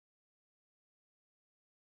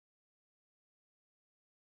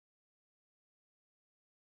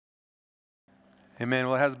Amen.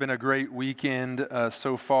 Well, it has been a great weekend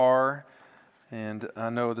so far, and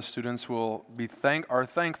I know the students will be are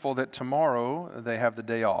thankful that tomorrow they have the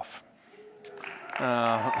day off.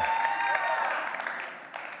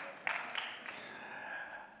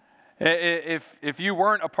 If you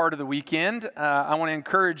weren't a part of the weekend, I want to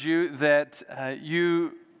encourage you that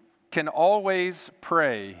you can always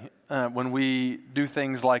pray when we do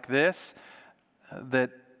things like this.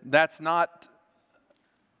 That's not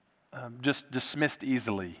just dismissed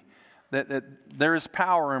easily. That there is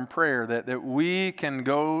power in prayer, that we can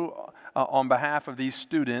go on behalf of these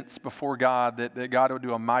students before God, that God will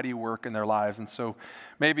do a mighty work in their lives. And so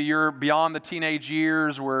maybe you're beyond the teenage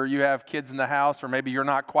years where you have kids in the house, or maybe you're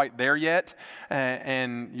not quite there yet,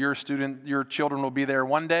 and your children will be there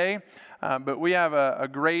one day. But we have a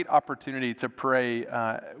great opportunity to pray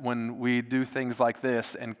when we do things like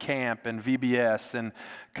this, and camp, and VBS, and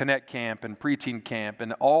Connect Camp, and Preteen Camp,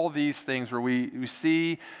 and all these things where we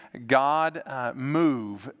see God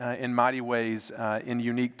move in mighty ways in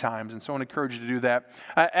unique times. And so I want to encourage you to do that.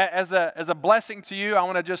 As a blessing to you, I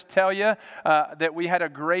want to just tell you that we had a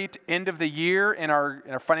great end of the year in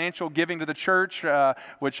our financial giving to the church,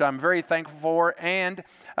 which I'm very thankful for. And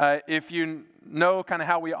if you know kind of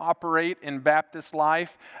how we operate in Baptist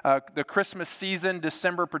life, the Christmas season,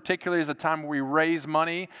 December particularly, is a time where we raise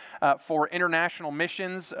money for international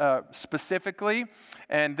missions specifically.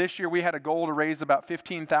 And this year we had a goal to raise about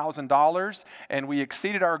 $15,000, and we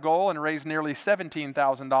exceeded our goal and raised nearly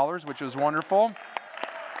 $17,000, which was wonderful.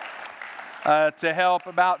 To help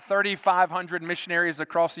about 3,500 missionaries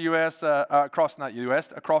across the U.S., across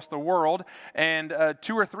the world. And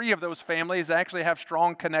 2 or 3 of those families actually have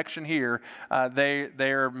strong connection here.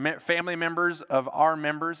 They're family members of our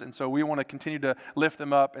members, and so we want to continue to lift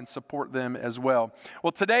them up and support them as well.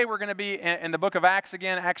 Well, today we're going to be in the book of Acts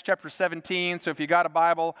again, Acts chapter 17. So if you got a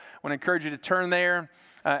Bible, I want to encourage you to turn there.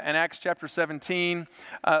 In Acts chapter 17.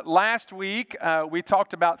 Last week, we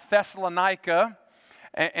talked about Thessalonica.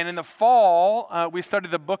 And in the fall, we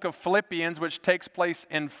studied the book of Philippians, which takes place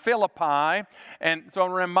in Philippi. And so I'll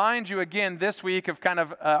remind you again this week of kind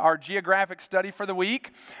of our geographic study for the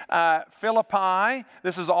week. Philippi,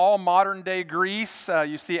 this is all modern-day Greece.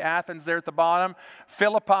 You see Athens there at the bottom.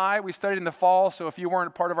 Philippi, we studied in the fall, so if you weren't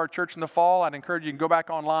a part of our church in the fall, I'd encourage you to go back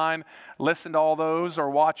online, listen to all those, or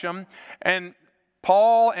watch them. And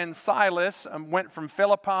Paul and Silas went from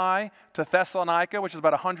Philippi to Thessalonica, which is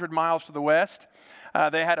about 100 miles to the west.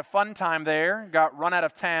 They had a fun time there, got run out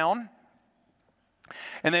of town,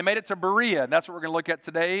 and they made it to Berea. That's what we're going to look at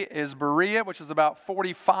today, is Berea, which is about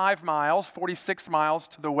 46 miles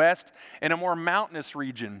to the west in a more mountainous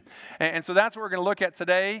region. And so that's what we're going to look at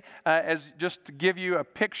today, as just to give you a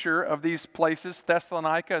picture of these places.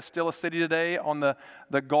 Thessalonica is still a city today on the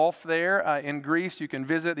Gulf there in Greece. You can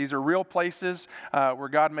visit. These are real places where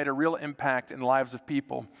God made a real impact in the lives of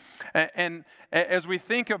people. And as we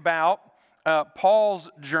think about Paul's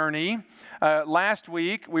journey, last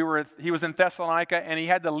week he was in Thessalonica, and he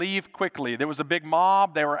had to leave quickly. There was a big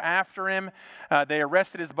mob. They were after him. They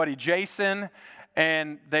arrested his buddy Jason,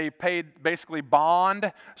 and they paid basically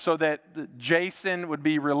bond so that Jason would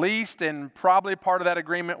be released, and probably part of that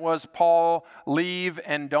agreement was Paul, leave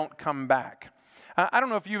and don't come back. I don't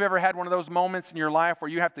know if you've ever had one of those moments in your life where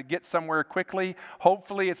you have to get somewhere quickly.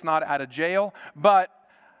 Hopefully it's not out of jail, but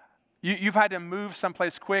you've had to move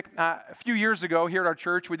someplace quick. A few years ago here at our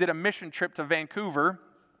church, we did a mission trip to Vancouver.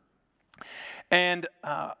 And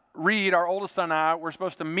Reed, our oldest son, and I were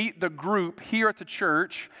supposed to meet the group here at the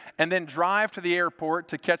church and then drive to the airport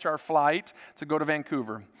to catch our flight to go to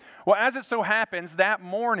Vancouver. Well, as it so happens, that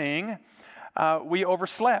morning we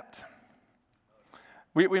overslept.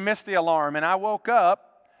 We missed the alarm, and I woke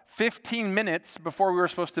up 15 minutes before we were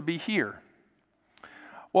supposed to be here.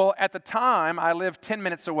 Well, at the time, I lived 10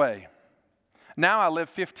 minutes away. Now I live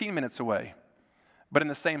 15 minutes away, but in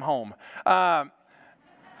the same home.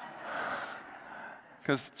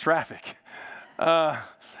 Because traffic.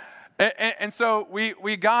 And so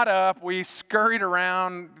we got up, we scurried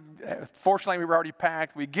around. Fortunately, we were already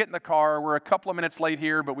packed. We get in the car. We're a couple of minutes late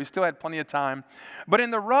here, but we still had plenty of time. But in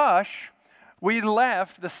the rush, we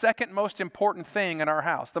left the second most important thing in our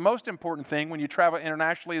house. The most important thing when you travel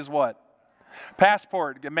internationally is what?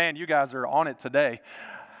 Passport. Man, you guys are on it today.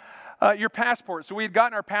 Your passport. So we had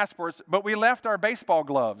gotten our passports, but we left our baseball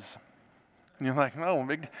gloves. And you're like, oh,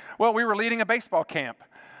 well, we were leading a baseball camp.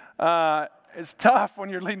 It's tough when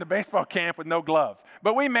you're leading the baseball camp with no glove.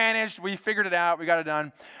 But we managed. We figured it out. We got it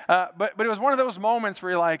done. But it was one of those moments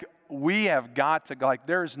where you're like, we have got to go. Like,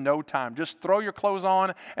 there's no time. Just throw your clothes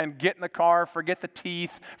on and get in the car. Forget the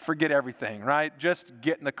teeth. Forget everything, right? Just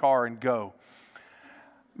get in the car and go.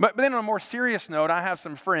 But then on a more serious note, I have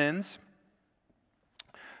some friends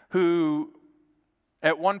who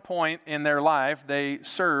at one point in their life, they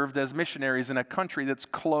served as missionaries in a country that's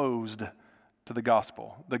closed to the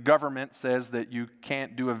gospel. The government says that you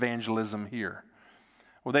can't do evangelism here.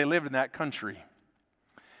 Well, they lived in that country.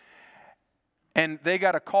 And they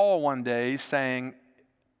got a call one day saying,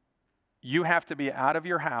 you have to be out of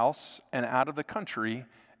your house and out of the country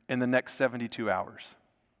in the next 72 hours.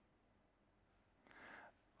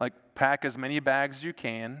 Like, pack as many bags as you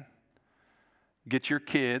can, get your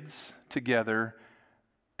kids together,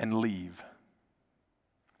 and leave.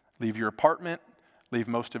 Leave your apartment, leave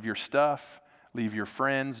most of your stuff, leave your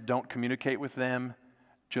friends, don't communicate with them.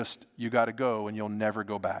 Just, you got to go and you'll never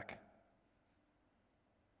go back.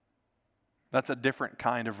 That's a different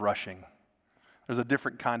kind of rushing. There's a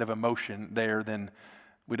different kind of emotion there than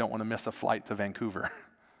we don't want to miss a flight to Vancouver.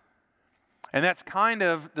 And that's kind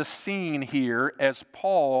of the scene here as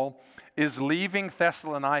Paul is leaving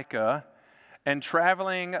Thessalonica and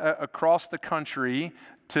traveling across the country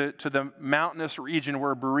to the mountainous region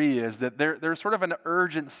where Berea is, that there's sort of an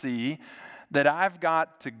urgency that I've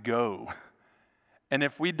got to go. And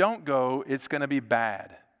if we don't go, it's going to be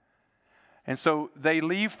bad. And so they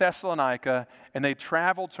leave Thessalonica and they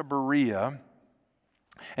travel to Berea.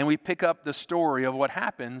 And we pick up the story of what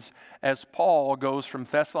happens as Paul goes from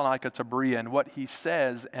Thessalonica to Berea and what he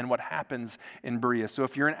says and what happens in Berea. So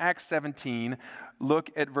if you're in Acts 17,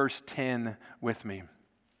 look at verse 10 with me.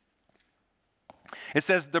 It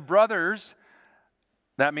says, the brothers,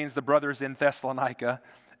 that means the brothers in Thessalonica,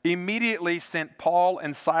 immediately sent Paul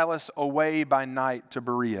and Silas away by night to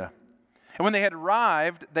Berea. And when they had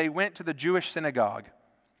arrived, they went to the Jewish synagogue.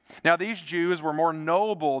 Now, these Jews were more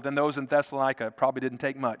noble than those in Thessalonica. It probably didn't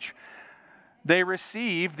take much.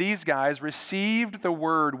 These guys received the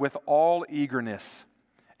word with all eagerness,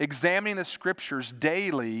 examining the scriptures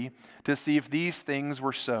daily to see if these things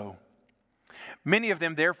were so. Many of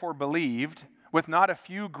them therefore believed, with not a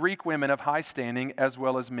few Greek women of high standing as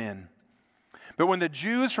well as men. But when the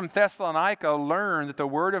Jews from Thessalonica learned that the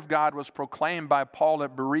word of God was proclaimed by Paul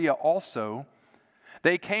at Berea also,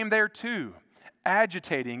 they came there too,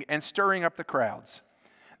 agitating and stirring up the crowds.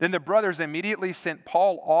 Then the brothers immediately sent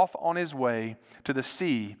Paul off on his way to the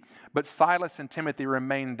sea, but Silas and Timothy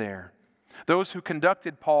remained there. Those who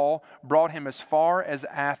conducted Paul brought him as far as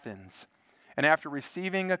Athens. And after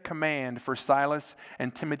receiving a command for Silas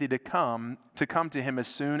and Timothy to come to him as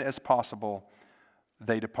soon as possible,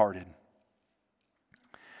 they departed.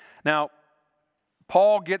 Now,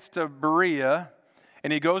 Paul gets to Berea,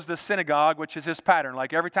 and he goes to the synagogue, which is his pattern.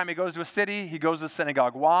 Like every time he goes to a city, he goes to the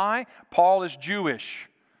synagogue. Why? Paul is Jewish.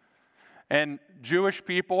 And Jewish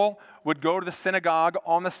people would go to the synagogue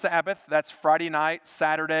on the Sabbath. That's Friday night,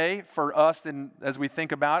 Saturday for us. And as we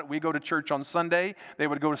think about it, we go to church on Sunday. They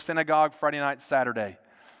would go to synagogue Friday night, Saturday.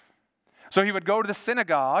 So he would go to the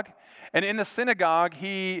synagogue, and in the synagogue,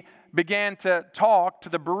 he began to talk to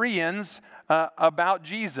the Bereans about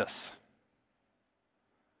Jesus.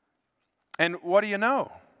 And what do you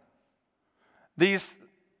know? These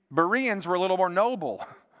Bereans were a little more noble,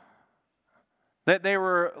 that they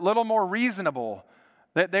were a little more reasonable,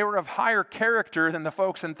 that they were of higher character than the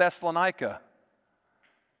folks in Thessalonica.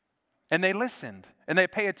 And they listened, and they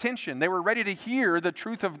pay attention. They were ready to hear the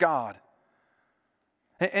truth of God.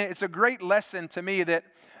 And it's a great lesson to me that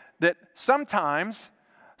sometimes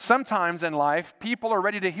in life, people are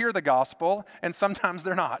ready to hear the gospel, and sometimes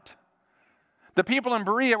they're not. The people in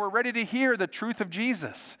Berea were ready to hear the truth of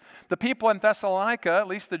Jesus. The people in Thessalonica, at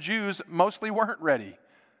least the Jews, mostly weren't ready.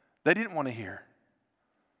 They didn't want to hear.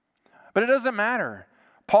 But it doesn't matter.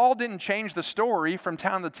 Paul didn't change the story from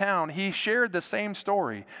town to town. He shared the same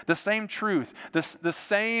story, the same truth, the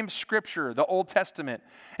same scripture, the Old Testament,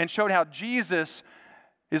 and showed how Jesus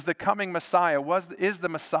is the coming Messiah, is the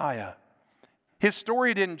Messiah. His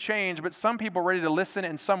story didn't change, but some people were ready to listen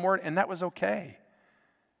and some weren't, and that was okay.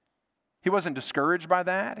 He wasn't discouraged by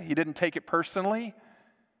that. He didn't take it personally.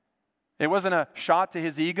 It wasn't a shot to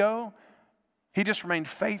his ego. He just remained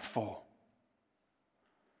faithful.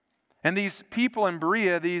 And these people in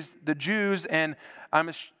Berea, the Jews, and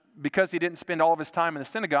because he didn't spend all of his time in the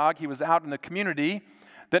synagogue, he was out in the community,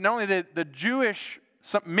 that not only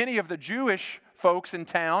many of the Jewish folks in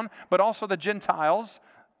town, but also the Gentiles,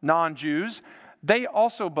 non-Jews, they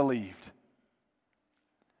also believed.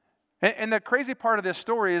 And the crazy part of this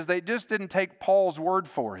story is they just didn't take Paul's word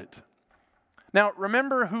for it. Now,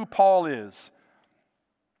 remember who Paul is.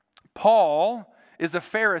 Paul is a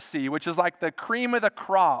Pharisee, which is like the cream of the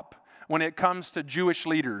crop when it comes to Jewish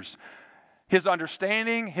leaders. His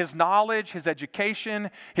understanding, his knowledge, his education,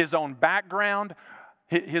 his own background,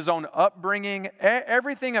 his own upbringing,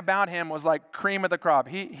 everything about him was like cream of the crop.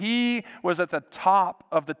 He was at the top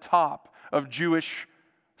of Jewish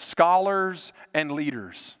scholars and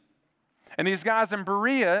leaders. And these guys in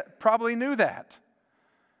Berea probably knew that.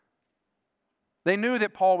 They knew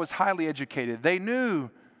that Paul was highly educated. They knew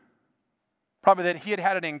probably that he had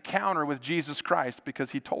had an encounter with Jesus Christ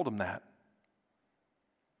because he told them that.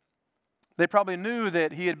 They probably knew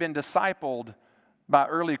that he had been discipled by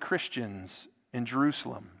early Christians in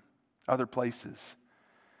Jerusalem, other places.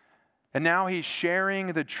 And now he's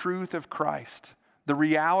sharing the truth of Christ, the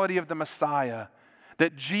reality of the Messiah,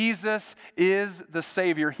 that Jesus is the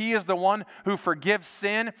Savior. He is the one who forgives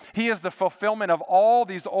sin. He is the fulfillment of all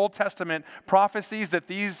these Old Testament prophecies that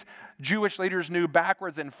these Jewish leaders knew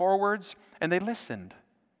backwards and forwards, and they listened.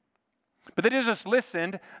 But they didn't just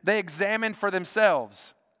listen, they examined for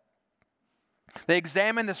themselves. They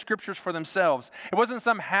examined the scriptures for themselves. It wasn't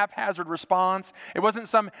some haphazard response. It wasn't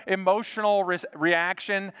some emotional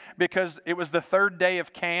reaction because it was the third day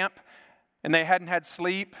of camp and they hadn't had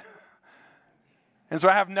sleep. And so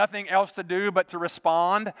I have nothing else to do but to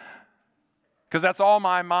respond because that's all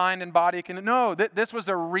my mind and body can do. No, this was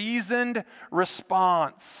a reasoned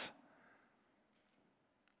response.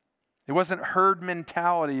 It wasn't herd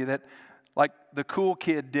mentality that like the cool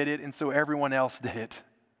kid did it and so everyone else did it.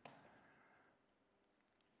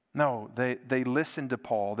 No, they listened to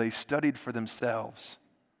Paul. They studied for themselves.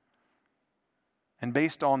 And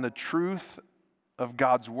based on the truth of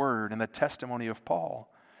God's word and the testimony of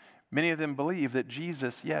Paul, many of them believe that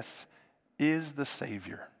Jesus, yes, is the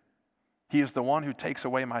Savior. He is the one who takes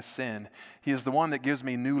away my sin. He is the one that gives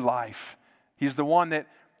me new life. He is the one that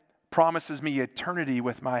promises me eternity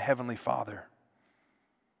with my Heavenly Father.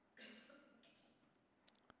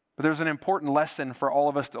 But there's an important lesson for all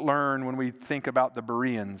of us to learn when we think about the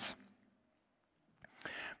Bereans.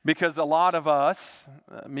 Because a lot of us,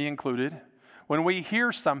 me included, when we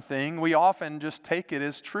hear something, we often just take it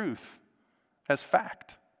as truth, as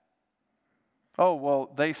fact. Oh,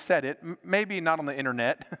 well, they said it. Maybe not on the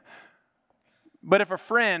internet. But if a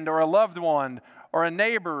friend or a loved one or a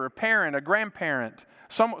neighbor, a parent, a grandparent,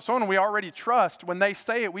 someone we already trust, when they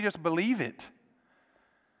say it, we just believe it.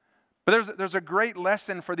 But there's a great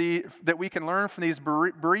lesson that we can learn from these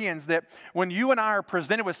Bereans, that when you and I are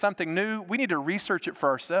presented with something new, we need to research it for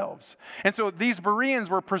ourselves. And so these Bereans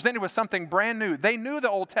were presented with something brand new. They knew the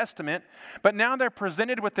Old Testament, but now they're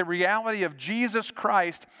presented with the reality of Jesus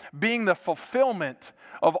Christ being the fulfillment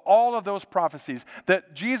of all of those prophecies.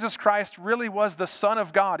 That Jesus Christ really was the Son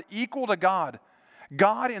of God, equal to God,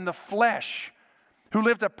 God in the flesh, who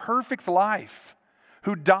lived a perfect life,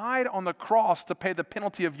 who died on the cross to pay the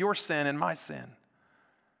penalty of your sin and my sin.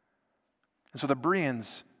 And so the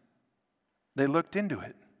Bereans, they looked into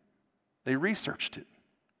it. They researched it.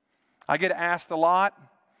 I get asked a lot,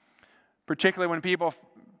 particularly when people,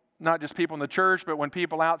 not just people in the church, but when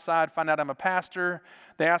people outside find out I'm a pastor,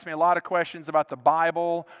 they ask me a lot of questions about the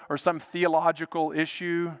Bible or some theological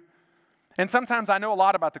issue. And sometimes I know a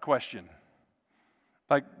lot about the question.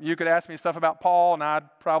 Like you could ask me stuff about Paul and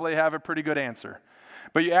I'd probably have a pretty good answer.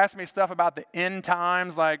 But you ask me stuff about the end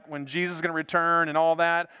times, like when Jesus is going to return and all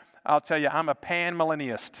that, I'll tell you, I'm a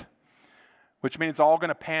pan-millennialist, which means it's all going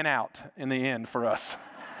to pan out in the end for us.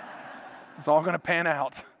 It's all going to pan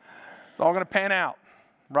out. It's all going to pan out.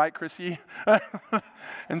 Right, Chrissy?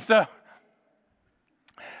 And so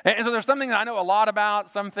there's something that I know a lot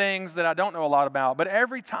about, some things that I don't know a lot about. But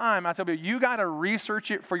every time I tell people, you got to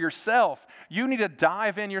research it for yourself. You need to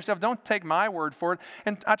dive in yourself. Don't take my word for it.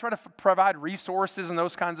 And I try to provide resources and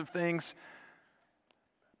those kinds of things.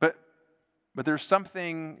 But there's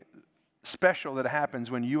something special that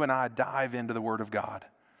happens when you and I dive into the Word of God.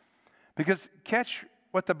 Because catch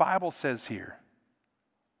what the Bible says here.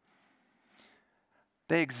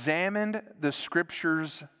 They examined the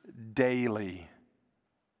Scriptures daily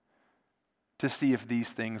to see if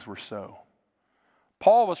these things were so.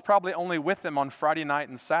 Paul was probably only with them on Friday night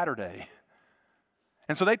and Saturday.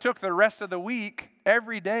 And so they took the rest of the week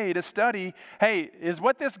every day to study, hey, is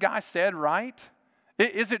what this guy said right?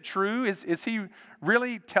 Is it true? Is he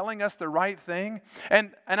really telling us the right thing?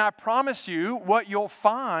 And I promise you, what you'll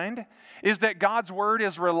find is that God's word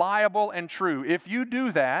is reliable and true. If you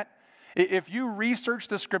do that, if you research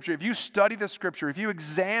the Scripture, if you study the Scripture, if you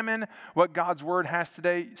examine what God's Word has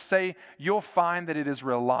to say, you'll find that it is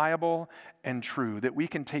reliable and true, that we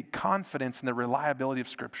can take confidence in the reliability of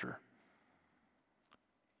Scripture.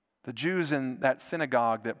 The Jews in that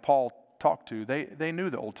synagogue that Paul talked to, they knew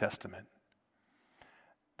the Old Testament.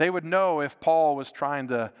 They would know if Paul was trying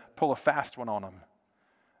to pull a fast one on them.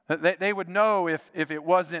 They would know if it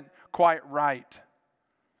wasn't quite right.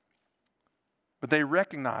 But they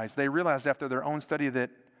realized after their own study that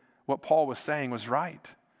what Paul was saying was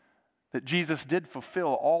right, that Jesus did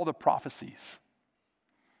fulfill all the prophecies.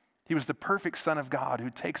 He was the perfect Son of God who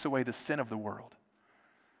takes away the sin of the world.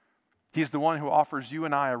 He's the one who offers you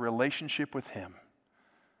and I a relationship with him,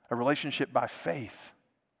 a relationship by faith.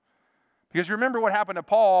 Because you remember what happened to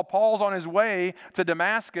Paul. Paul's on his way to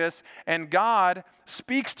Damascus, and God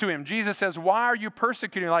speaks to him. Jesus says, why are you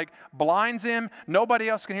persecuting? Like, blinds him. Nobody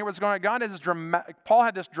else can hear what's going on. Paul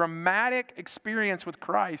had this dramatic experience with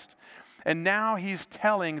Christ, and now he's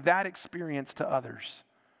telling that experience to others.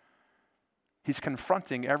 He's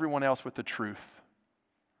confronting everyone else with the truth.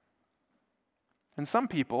 And some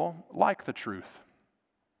people like the truth.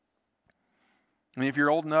 I mean, if you're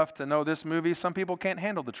old enough to know this movie, some people can't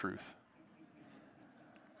handle the truth.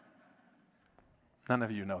 None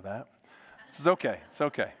of you know that. It's okay. It's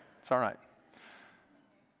okay. It's all right.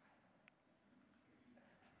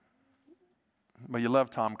 But you love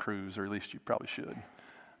Tom Cruise, or at least you probably should.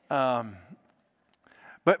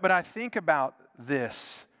 But I think about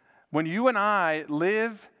this. When you and I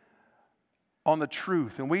live on the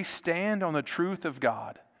truth and we stand on the truth of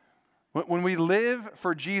God, when we live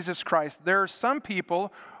for Jesus Christ, there are some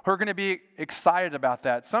people who are going to be excited about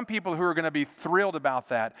that. Some people who are going to be thrilled about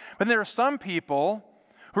that. But there are some people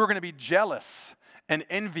who are going to be jealous and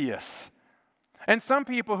envious. And some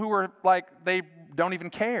people who are like, they don't even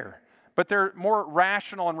care. But they're more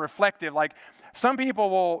rational and reflective. Like, some people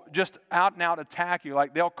will just out and out attack you.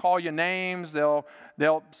 Like, they'll call you names. They'll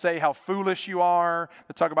say how foolish you are.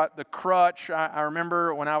 They'll talk about the crutch. I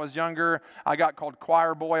remember when I was younger, I got called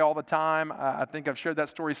choir boy all the time. I think I've shared that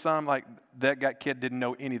story some. Like, that kid didn't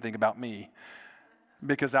know anything about me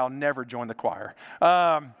because I'll never join the choir.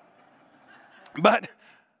 But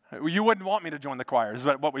you wouldn't want me to join the choir is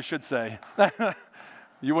what we should say.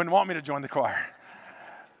 You wouldn't want me to join the choir.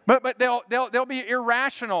 But they'll be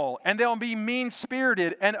irrational, and they'll be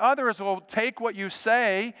mean-spirited, and others will take what you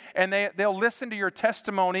say and they'll listen to your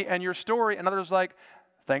testimony and your story, and others like,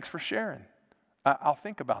 thanks for sharing. I'll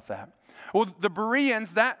think about that. Well, the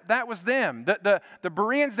Bereans, that was them. The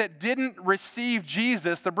Bereans that didn't receive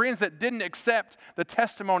Jesus, the Bereans that didn't accept the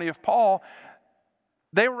testimony of Paul,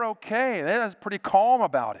 they were okay. They were pretty calm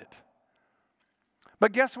about it.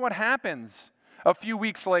 But guess what happens a few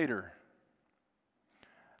weeks later?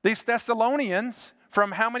 These Thessalonians,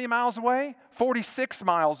 from how many miles away? 46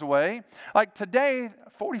 miles away. Like today,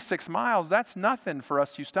 46 miles, that's nothing for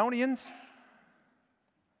us Houstonians.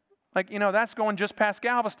 Like, that's going just past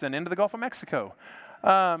Galveston into the Gulf of Mexico.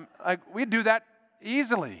 We'd do that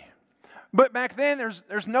easily. But back then,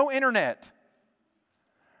 there's no internet.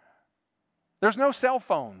 There's no cell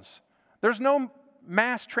phones. There's no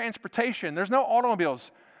mass transportation. There's no automobiles.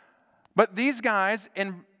 But these guys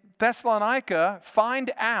in Thessalonica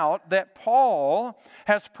find out that Paul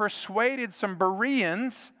has persuaded some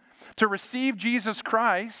Bereans to receive Jesus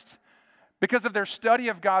Christ because of their study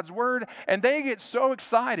of God's word, and they get so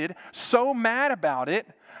excited, so mad about it,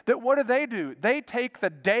 that what do? They take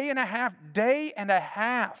the day and a half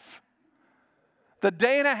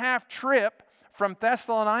trip from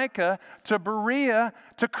Thessalonica to Berea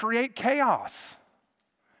to create chaos.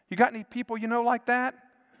 You got any people you know like that?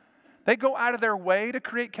 They go out of their way to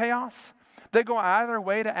create chaos. They go out of their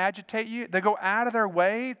way to agitate you. They go out of their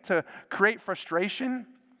way to create frustration.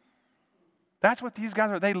 That's what these guys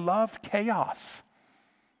are. They love chaos.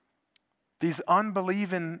 These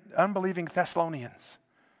unbelieving Thessalonians.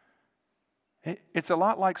 It's a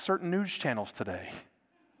lot like certain news channels today.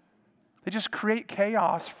 They just create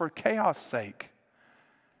chaos for chaos' sake.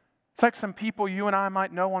 It's like some people you and I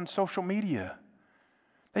might know on social media.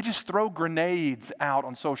 They just throw grenades out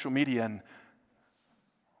on social media and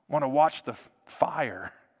want to watch the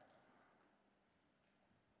fire.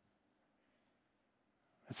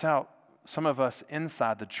 It's how some of us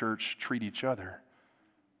inside the church treat each other.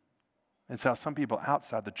 It's how some people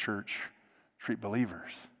outside the church treat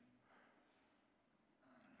believers.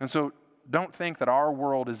 And so don't think that our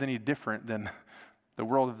world is any different than the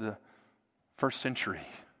world of the first century.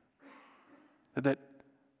 That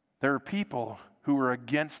there are people who are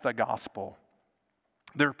against the gospel.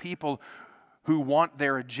 There are people who want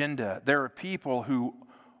their agenda. There are people who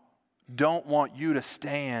don't want you to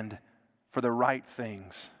stand for the right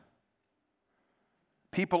things.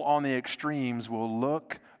 People on the extremes will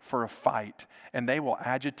look for a fight, and they will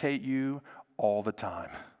agitate you all the time.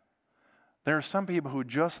 There are some people who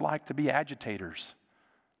just like to be agitators.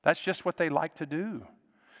 That's just what they like to do.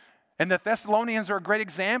 And the Thessalonians are a great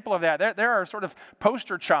example of that. They're our sort of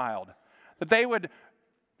poster child. That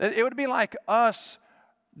it would be like us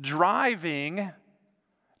driving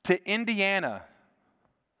to Indiana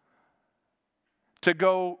to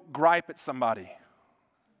go gripe at somebody.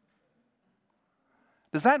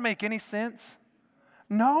 Does that make any sense?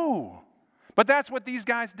 No. But that's what these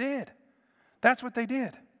guys did. That's what they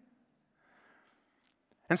did.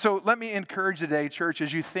 And so let me encourage today, church,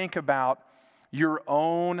 as you think about your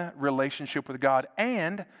own relationship with God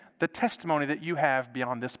and the testimony that you have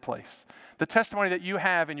beyond this place. The testimony that you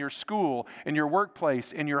have in your school, in your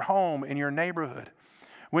workplace, in your home, in your neighborhood.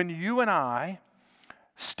 When you and I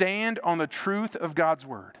stand on the truth of God's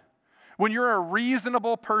word, when you're a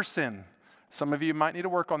reasonable person, some of you might need to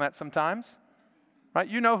work on that sometimes, right?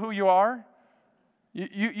 You know who you are.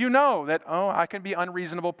 You know that, I can be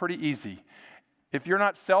unreasonable pretty easy. If you're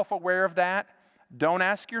not self-aware of that, don't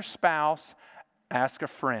ask your spouse, ask a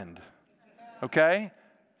friend, okay?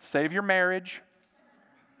 Save your marriage.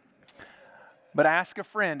 But ask a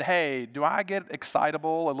friend, hey, do I get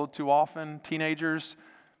excitable a little too often, teenagers?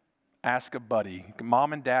 Ask a buddy.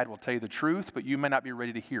 Mom and dad will tell you the truth, but you may not be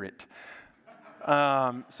ready to hear it.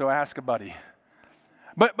 So ask a buddy.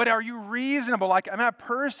 But are you reasonable? Like, am I a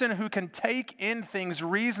person who can take in things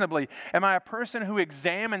reasonably? Am I a person who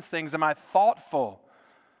examines things? Am I thoughtful?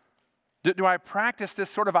 Do I practice this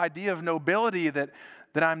sort of idea of nobility that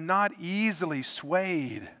I'm not easily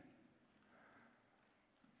swayed?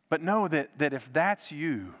 But know that if that's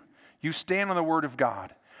you, you stand on the Word of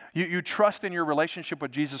God. You trust in your relationship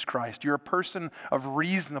with Jesus Christ. You're a person of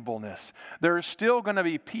reasonableness. There are still going to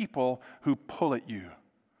be people who pull at you.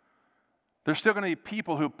 There's still going to be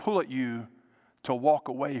people who pull at you to walk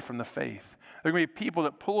away from the faith. There are going to be people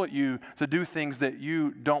that pull at you to do things that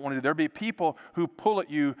you don't want to do. There will be people who pull at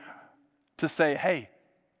you to say, hey,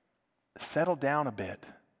 settle down a bit.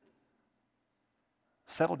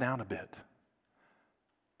 Settle down a bit.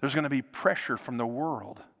 There's going to be pressure from the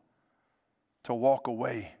world to walk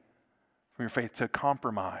away from your faith, to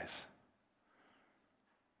compromise.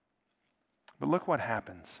 But look what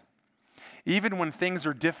happens. Even when things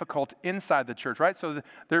are difficult inside the church, right? So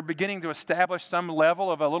they're beginning to establish some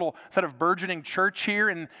level of a little sort of burgeoning church here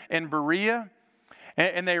in Berea.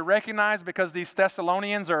 And they recognize, because these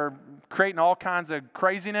Thessalonians are creating all kinds of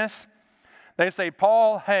craziness, they say,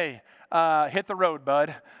 Paul, hey, hit the road,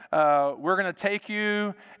 bud. We're going to take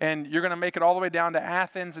you, and you're going to make it all the way down to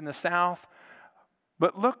Athens in the south.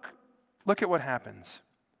 But look at what happens.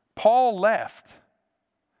 Paul left.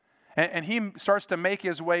 And he starts to make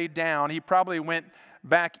his way down. He probably went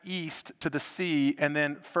back east to the sea and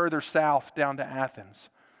then further south down to Athens.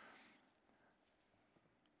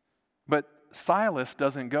 But Silas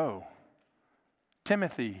doesn't go.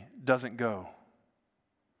 Timothy doesn't go.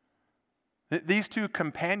 These two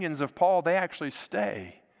companions of Paul, they actually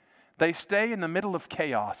stay. They stay in the middle of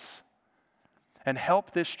chaos and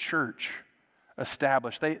help this church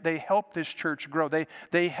establish. They help this church grow.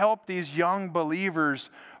 They help these young believers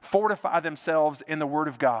fortify themselves in the Word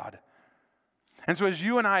of God. And so as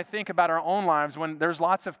you and I think about our own lives, when there's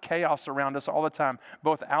lots of chaos around us all the time,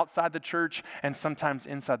 both outside the church and sometimes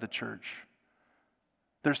inside the church,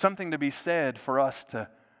 there's something to be said for us to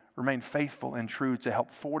remain faithful and true to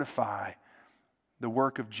help fortify the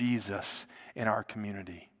work of Jesus in our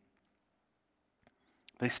community.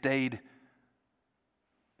 They stayed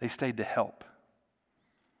to help.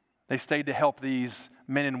 They stayed to help these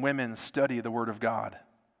men and women study the Word of God.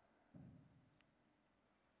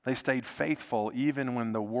 They stayed faithful even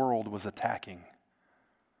when the world was attacking.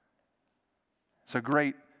 It's a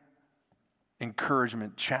great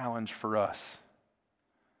encouragement, challenge for us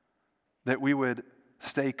that we would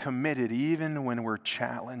stay committed even when we're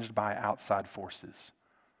challenged by outside forces.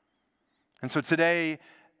 And so today,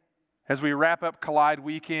 as we wrap up Collide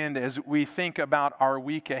Weekend, as we think about our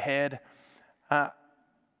week ahead,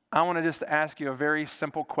 I want to just ask you a very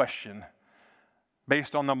simple question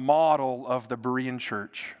based on the model of the Berean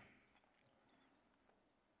church.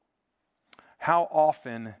 How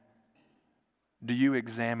often do you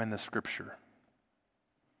examine the Scripture?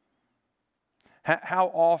 How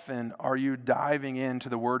often are you diving into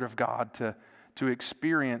the Word of God to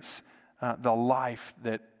experience the life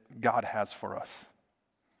that God has for us?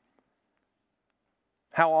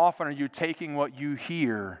 How often are you taking what you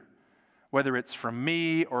hear, whether it's from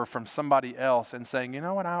me or from somebody else, and saying, you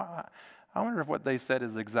know what, I wonder if what they said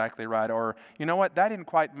is exactly right, or you know what, that didn't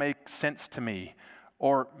quite make sense to me,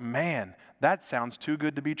 or man, that sounds too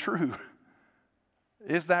good to be true.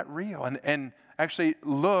 Is that real? And actually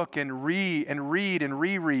look and read and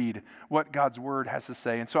reread what God's Word has to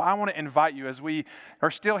say. And so I want to invite you, as we are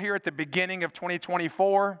still here at the beginning of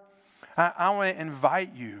 2024, I want to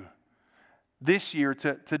invite you this year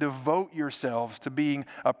to devote yourselves to being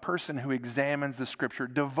a person who examines the Scripture.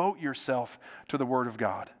 Devote yourself to the Word of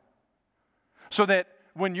God. So that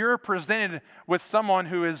when you're presented with someone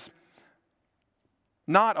who is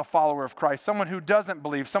not a follower of Christ, someone who doesn't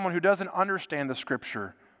believe, someone who doesn't understand the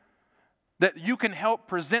Scripture, that you can help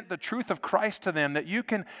present the truth of Christ to them, that you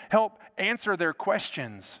can help answer their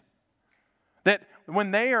questions, that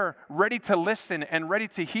when they are ready to listen and ready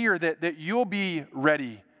to hear, that you'll be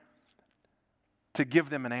ready to give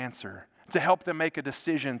them an answer, to help them make a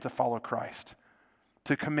decision to follow Christ,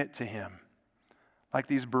 to commit to Him, like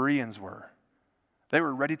these Bereans were. They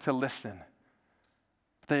were ready to listen.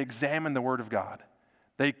 They examined the Word of God.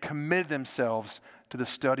 They committed themselves to the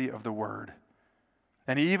study of the Word.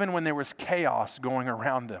 And even when there was chaos going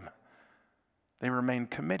around them, they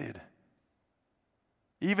remained committed.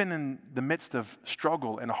 Even in the midst of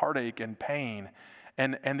struggle and heartache and pain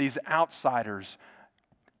and these outsiders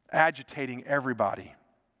agitating everybody,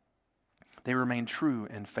 they remained true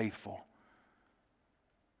and faithful.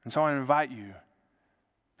 And so I invite you,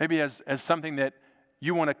 maybe as something that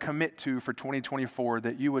you want to commit to for 2024,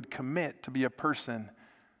 that you would commit to be a person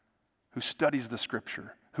who studies the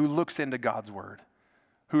Scripture, who looks into God's Word,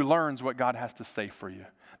 who learns what God has to say for you.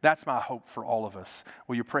 That's my hope for all of us.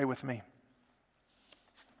 Will you pray with me?